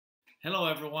Hello,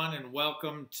 everyone, and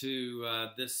welcome to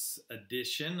this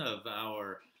edition of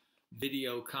our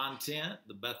video content,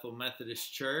 the Bethel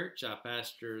Methodist Church. I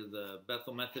pastor the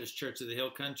Bethel Methodist Church of the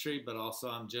Hill Country, but also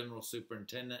I'm General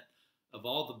Superintendent of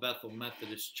all the Bethel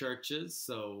Methodist churches.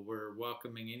 So we're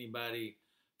welcoming anybody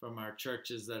from our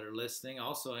churches that are listening.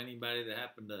 Also, anybody that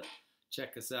happened to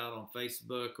check us out on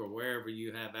Facebook or wherever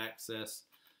you have access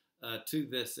to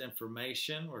this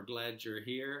information. We're glad you're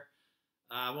here.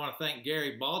 I want to thank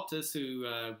Gary Baltus, who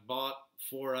bought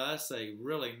for us a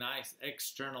really nice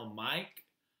external mic.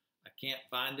 I can't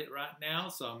find it right now,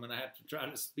 so I'm going to have to try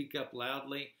to speak up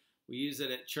loudly. We use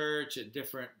it at church at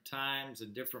different times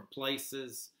and different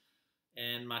places.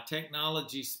 And my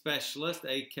technology specialist,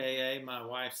 a.k.a. my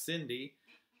wife Cindy,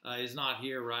 is not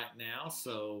here right now.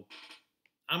 So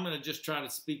I'm going to just try to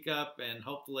speak up, and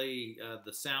hopefully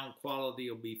the sound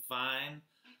quality will be fine.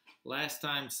 Last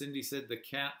time Cindy said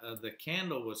the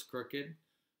candle was crooked.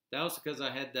 That was because I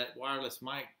had that wireless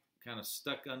mic kind of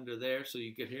stuck under there so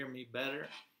you could hear me better.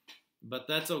 But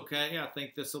that's okay. I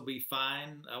think this will be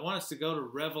fine. I want us to go to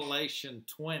Revelation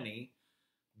 20,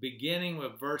 beginning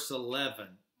with verse 11.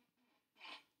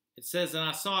 It says, "And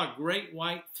I saw a great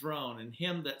white throne, and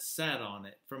him that sat on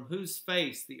it, from whose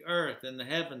face the earth and the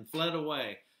heaven fled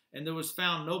away, and there was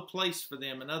found no place for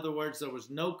them." In other words, there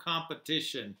was no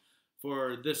competition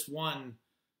for this one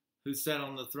who sat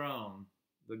on the throne,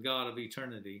 the God of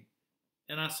eternity.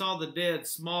 "And I saw the dead,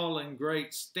 small and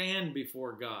great, stand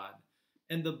before God,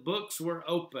 and the books were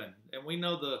opened." And we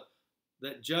know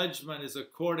that judgment is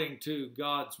according to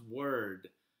God's word.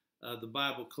 The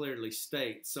Bible clearly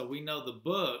states. So we know the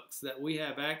books that we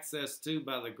have access to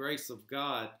by the grace of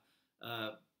God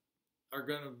are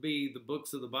going to be the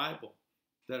books of the Bible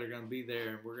that are going to be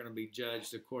there, and we're going to be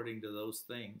judged according to those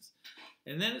things.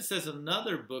 And then it says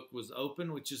another book was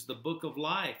opened, which is the book of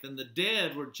life. And the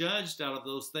dead were judged out of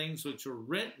those things which were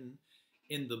written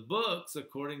in the books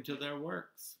according to their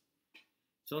works.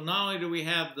 So not only do we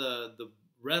have the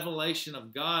revelation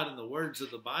of God and the words of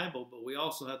the Bible, but we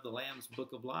also have the Lamb's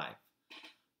book of life.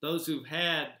 Those who've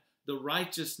had the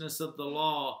righteousness of the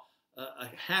law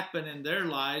happen in their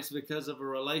lives because of a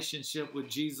relationship with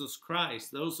Jesus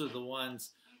Christ. Those are the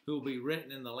ones who will be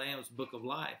written in the Lamb's book of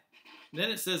life.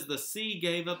 Then it says, "The sea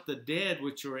gave up the dead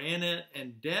which were in it,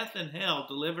 and death and hell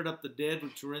delivered up the dead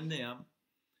which were in them.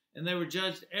 And they were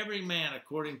judged every man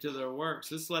according to their works."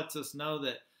 This lets us know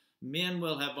that men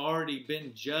will have already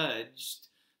been judged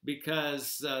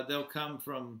because they'll come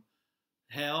from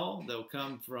hell, they'll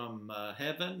come from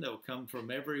heaven, they'll come from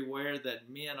everywhere that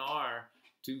men are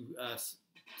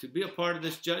to be a part of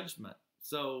this judgment.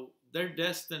 So their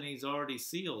destiny's already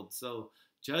sealed. So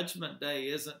Judgment Day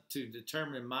isn't to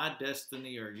determine my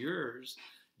destiny or yours.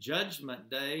 Judgment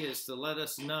Day is to let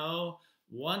us know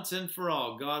once and for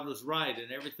all God was right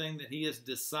in everything that he has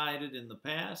decided in the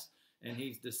past, and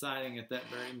he's deciding at that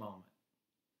very moment.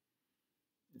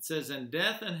 It says, "And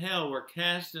death and hell were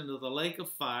cast into the lake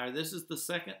of fire." This is the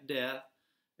second death.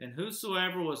 "And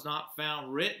whosoever was not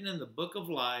found written in the book of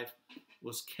life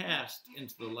was cast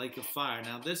into the lake of fire."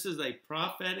 Now, this is a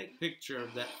prophetic picture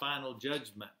of that final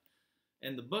judgment.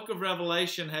 And the book of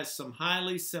Revelation has some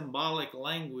highly symbolic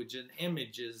language and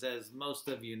images, as most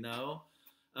of you know.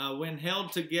 When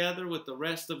held together with the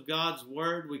rest of God's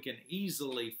word, we can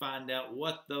easily find out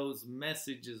what those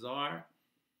messages are.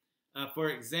 For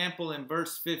example, in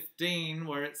verse 15,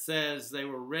 where it says they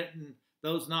were written,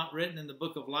 those not written in the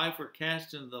book of life were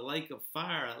cast into the lake of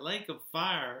fire. A lake of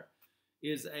fire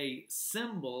is a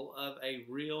symbol of a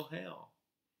real hell.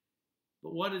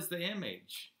 But what is the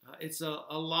image? It's a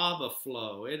lava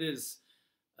flow. It is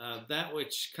that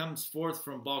which comes forth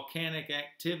from volcanic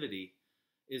activity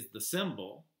is the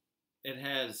symbol. It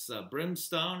has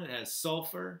brimstone. It has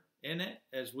sulfur in it,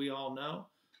 as we all know.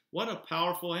 What a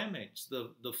powerful image.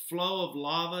 The flow of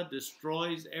lava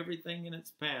destroys everything in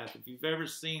its path. If you've ever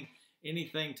seen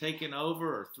anything taken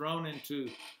over or thrown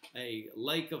into a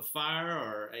lake of fire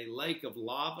or a lake of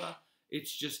lava,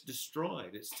 it's just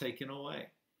destroyed. It's taken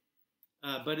away.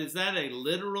 But is that a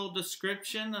literal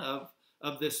description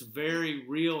of this very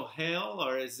real hell,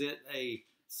 or is it a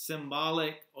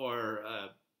symbolic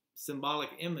or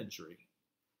symbolic imagery?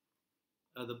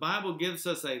 The Bible gives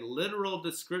us a literal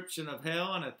description of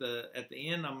hell, and at the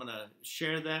end I'm going to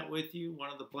share that with you,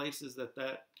 one of the places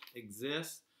that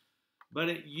exists. But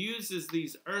it uses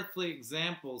these earthly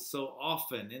examples so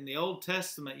often. In the Old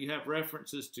Testament, you have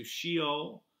references to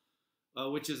Sheol,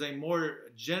 which is a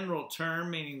more general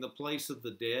term meaning the place of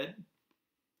the dead,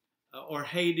 or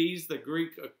Hades, the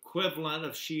Greek equivalent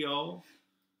of Sheol.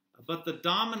 But the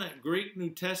dominant Greek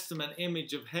New Testament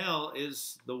image of hell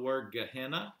is the word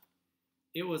Gehenna,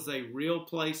 It was a real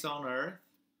place on earth,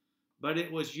 but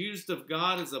it was used of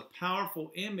God as a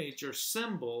powerful image or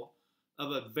symbol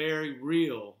of a very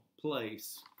real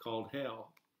place called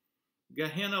hell.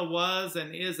 Gehenna was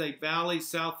and is a valley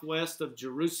southwest of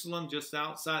Jerusalem, just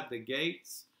outside the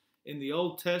gates. In the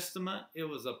Old Testament, it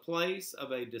was a place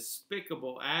of a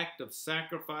despicable act of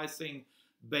sacrificing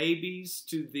babies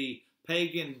to the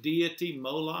pagan deity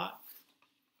Moloch.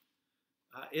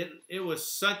 It was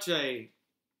such a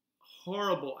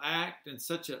horrible act and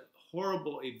such a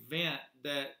horrible event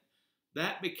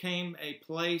that became a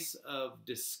place of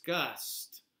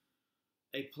disgust,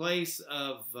 a place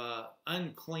of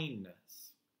uncleanness.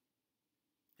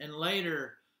 And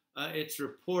later, it's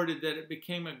reported that it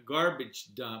became a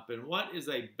garbage dump. And what is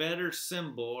a better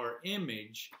symbol or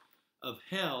image of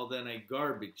hell than a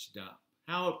garbage dump?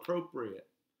 How appropriate.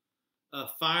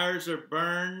 Fires are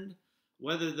burned,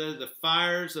 whether they're the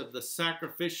fires of the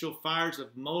sacrificial fires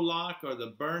of Moloch or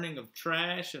the burning of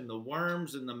trash and the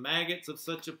worms and the maggots of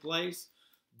such a place.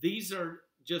 These are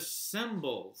just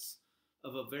symbols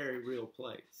of a very real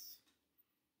place.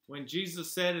 When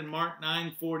Jesus said in Mark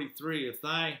 9:43, if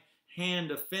thy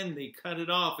hand offend thee, cut it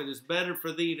off. It is better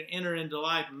for thee to enter into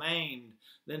life maimed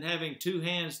than having two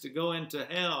hands to go into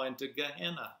hell, into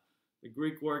Gehenna, the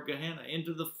Greek word Gehenna,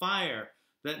 into the fire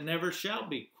that never shall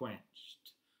be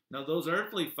quenched. Now, those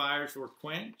earthly fires were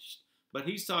quenched, but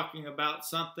he's talking about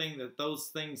something that those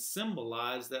things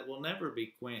symbolize that will never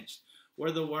be quenched.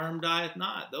 Where the worm dieth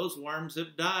not, those worms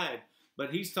have died.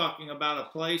 But he's talking about a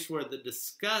place where the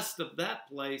disgust of that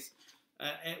place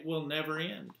it will never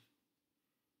end.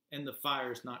 And the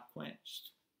fire is not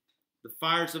quenched. The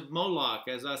fires of Moloch,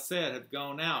 as I said, have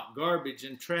gone out. Garbage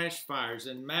and trash fires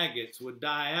and maggots would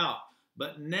die out,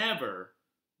 but never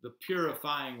the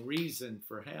purifying reason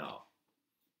for hell.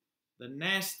 The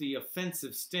nasty,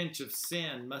 offensive stench of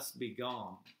sin must be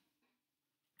gone.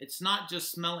 It's not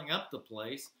just smelling up the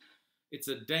place. It's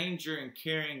a danger in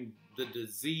carrying the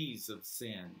disease of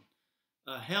sin.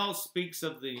 Hell speaks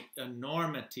of the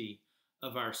enormity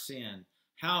of our sin,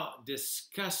 how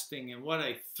disgusting and what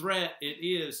a threat it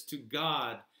is to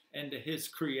God and to his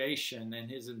creation and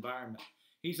his environment.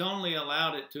 He's only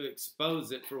allowed it to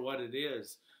expose it for what it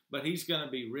is, but he's going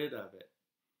to be rid of it.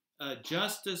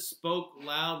 Justice spoke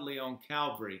loudly on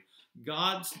Calvary.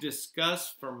 God's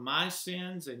disgust for my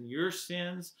sins and your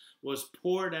sins was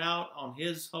poured out on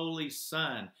his holy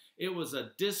Son. It was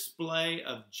a display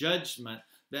of judgment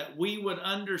that we would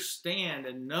understand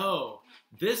and know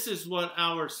this is what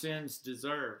our sins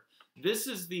deserve. This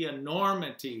is the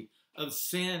enormity of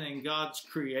sin in God's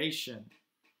creation.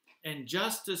 And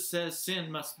justice says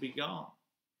sin must be gone.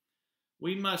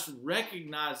 We must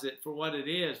recognize it for what it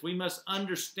is. We must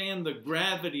understand the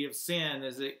gravity of sin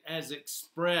as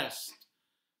expressed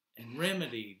and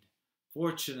remedied,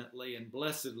 fortunately and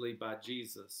blessedly by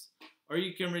Jesus. Or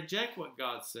you can reject what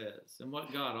God says and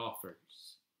what God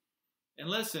offers. And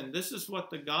listen, this is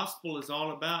what the gospel is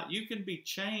all about. You can be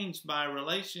changed by a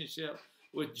relationship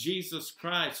with Jesus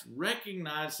Christ,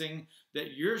 recognizing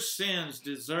that your sins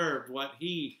deserved what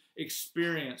he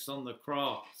experienced on the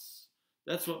cross.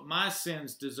 That's what my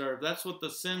sins deserve. That's what the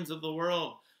sins of the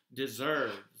world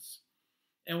deserves.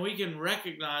 And we can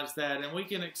recognize that, and we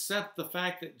can accept the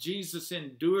fact that Jesus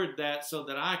endured that so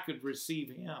that I could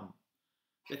receive him,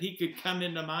 that he could come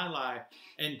into my life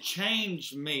and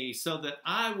change me so that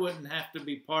I wouldn't have to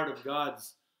be part of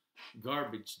God's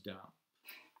garbage dump.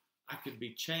 I could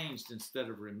be changed instead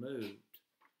of removed.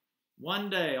 One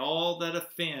day, all that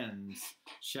offends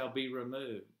shall be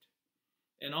removed.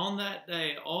 And on that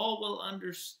day, all will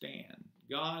understand,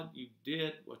 God, you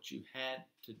did what you had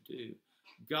to do.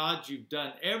 God, you've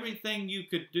done everything you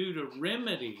could do to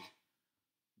remedy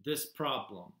this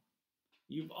problem.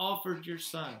 You've offered your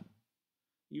Son.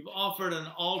 You've offered an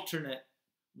alternate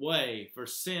way for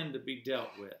sin to be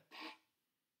dealt with.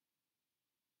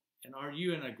 And are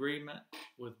you in agreement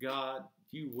with God?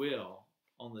 You will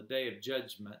on the day of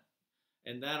judgment.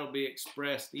 And that'll be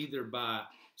expressed either by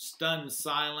stunned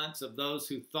silence of those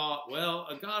who thought, well,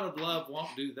 a God of love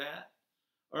won't do that.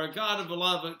 Or a God of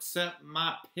love accept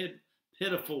my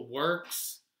pitiful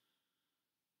works.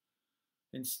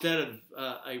 Instead of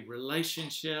a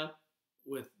relationship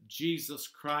with Jesus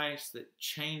Christ that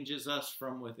changes us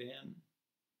from within.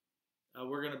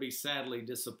 We're going to be sadly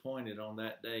disappointed on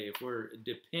that day if we're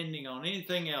depending on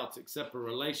anything else except a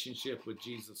relationship with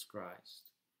Jesus Christ.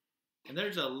 And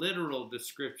there's a literal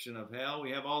description of hell.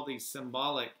 We have all these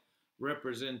symbolic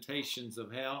representations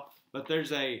of hell, but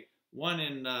there's one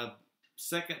in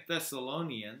 2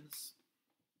 Thessalonians,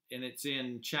 and it's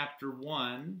in chapter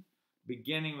 1,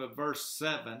 beginning with verse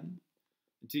 7.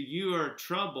 Until you are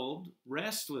troubled,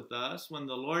 rest with us when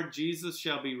the Lord Jesus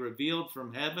shall be revealed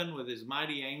from heaven with his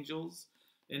mighty angels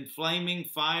in flaming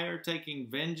fire, taking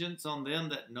vengeance on them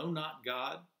that know not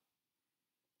God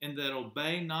and that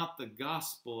obey not the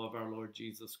gospel of our Lord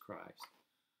Jesus Christ.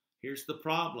 Here's the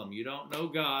problem. You don't know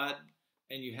God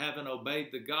and you haven't obeyed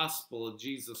the gospel of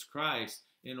Jesus Christ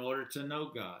in order to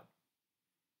know God.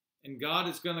 And God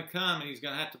is going to come and he's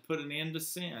going to have to put an end to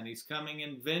sin. He's coming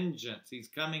in vengeance. He's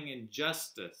coming in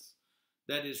justice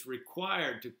that is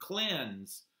required to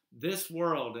cleanse this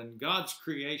world and God's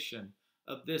creation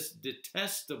of this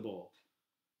detestable,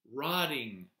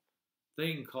 rotting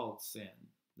thing called sin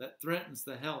that threatens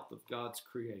the health of God's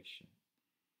creation.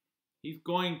 He's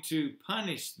going to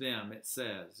punish them, it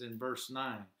says in verse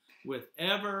 9, with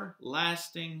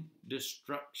everlasting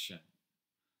destruction.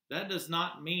 That does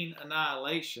not mean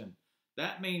annihilation.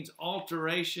 That means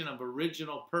alteration of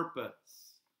original purpose.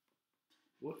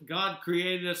 God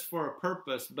created us for a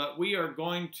purpose, but we are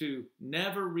going to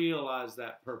never realize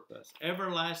that purpose.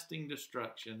 Everlasting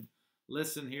destruction.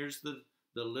 Listen, here's the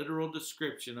literal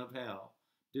description of hell.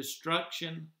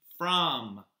 Destruction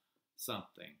from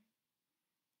something.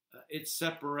 It's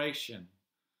separation.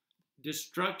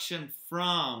 Destruction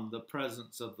from the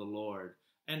presence of the Lord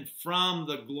and from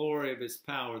the glory of his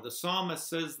power. The psalmist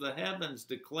says the heavens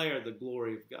declare the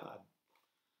glory of God.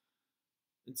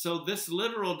 And so this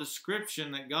literal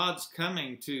description that God's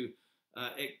coming to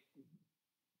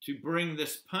bring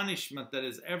this punishment that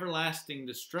is everlasting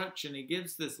destruction, he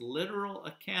gives this literal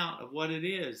account of what it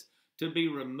is to be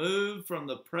removed from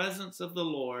the presence of the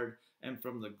Lord and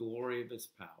from the glory of his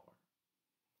power.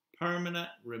 Permanent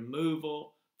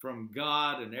removal from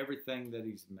God and everything that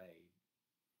he's made.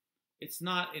 It's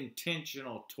not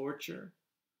intentional torture.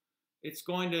 It's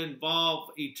going to involve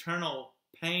eternal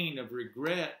pain of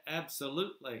regret,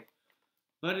 absolutely.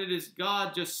 But it is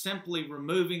God just simply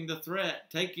removing the threat,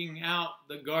 taking out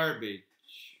the garbage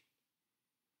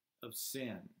of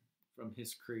sin from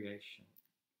his creation,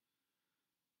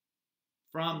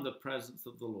 from the presence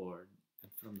of the Lord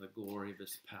and from the glory of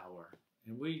his power.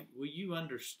 And will you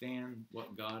understand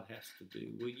what God has to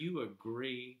do? Will you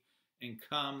agree and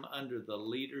come under the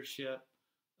leadership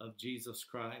of Jesus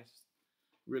Christ?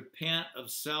 Repent of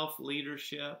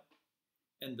self-leadership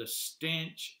and the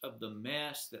stench of the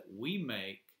mess that we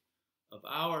make of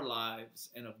our lives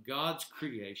and of God's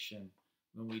creation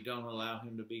when we don't allow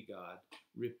him to be God.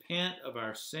 Repent of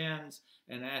our sins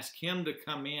and ask him to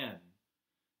come in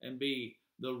and be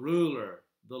the ruler,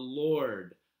 the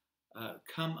Lord.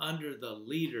 Come under the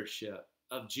leadership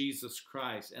of Jesus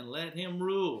Christ and let him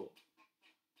rule.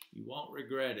 You won't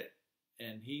regret it.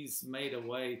 And he's made a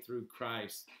way through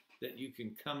Christ that you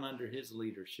can come under his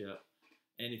leadership.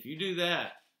 And if you do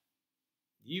that,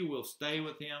 you will stay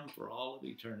with him for all of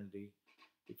eternity.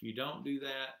 If you don't do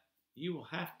that, you will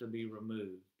have to be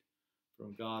removed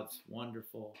from God's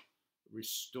wonderful,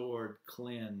 restored,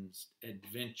 cleansed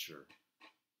adventure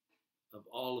of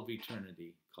all of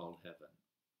eternity called heaven.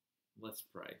 Let's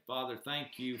pray. Father,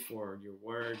 thank you for your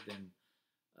word.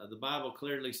 And the Bible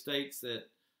clearly states that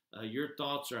your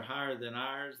thoughts are higher than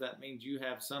ours. That means you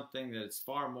have something that is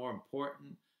far more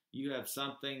important. You have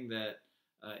something that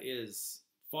is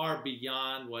far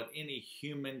beyond what any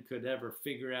human could ever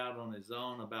figure out on his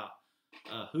own about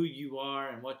who you are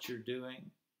and what you're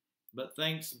doing. But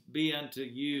thanks be unto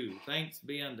you. Thanks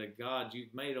be unto God.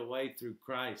 You've made a way through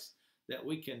Christ that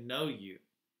we can know you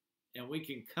and we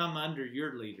can come under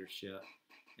your leadership,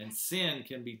 and sin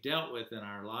can be dealt with in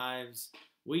our lives.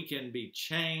 We can be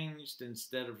changed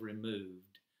instead of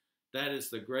removed. That is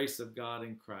the grace of God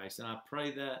in Christ. And I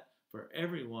pray that for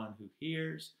everyone who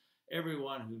hears,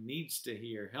 everyone who needs to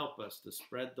hear, help us to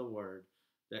spread the word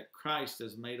that Christ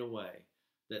has made a way,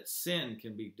 that sin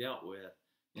can be dealt with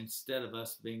instead of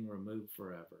us being removed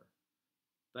forever.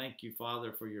 Thank you,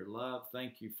 Father, for your love.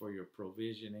 Thank you for your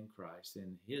provision in Christ.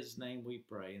 In his name we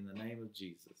pray, in the name of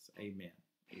Jesus. Amen.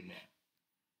 Amen.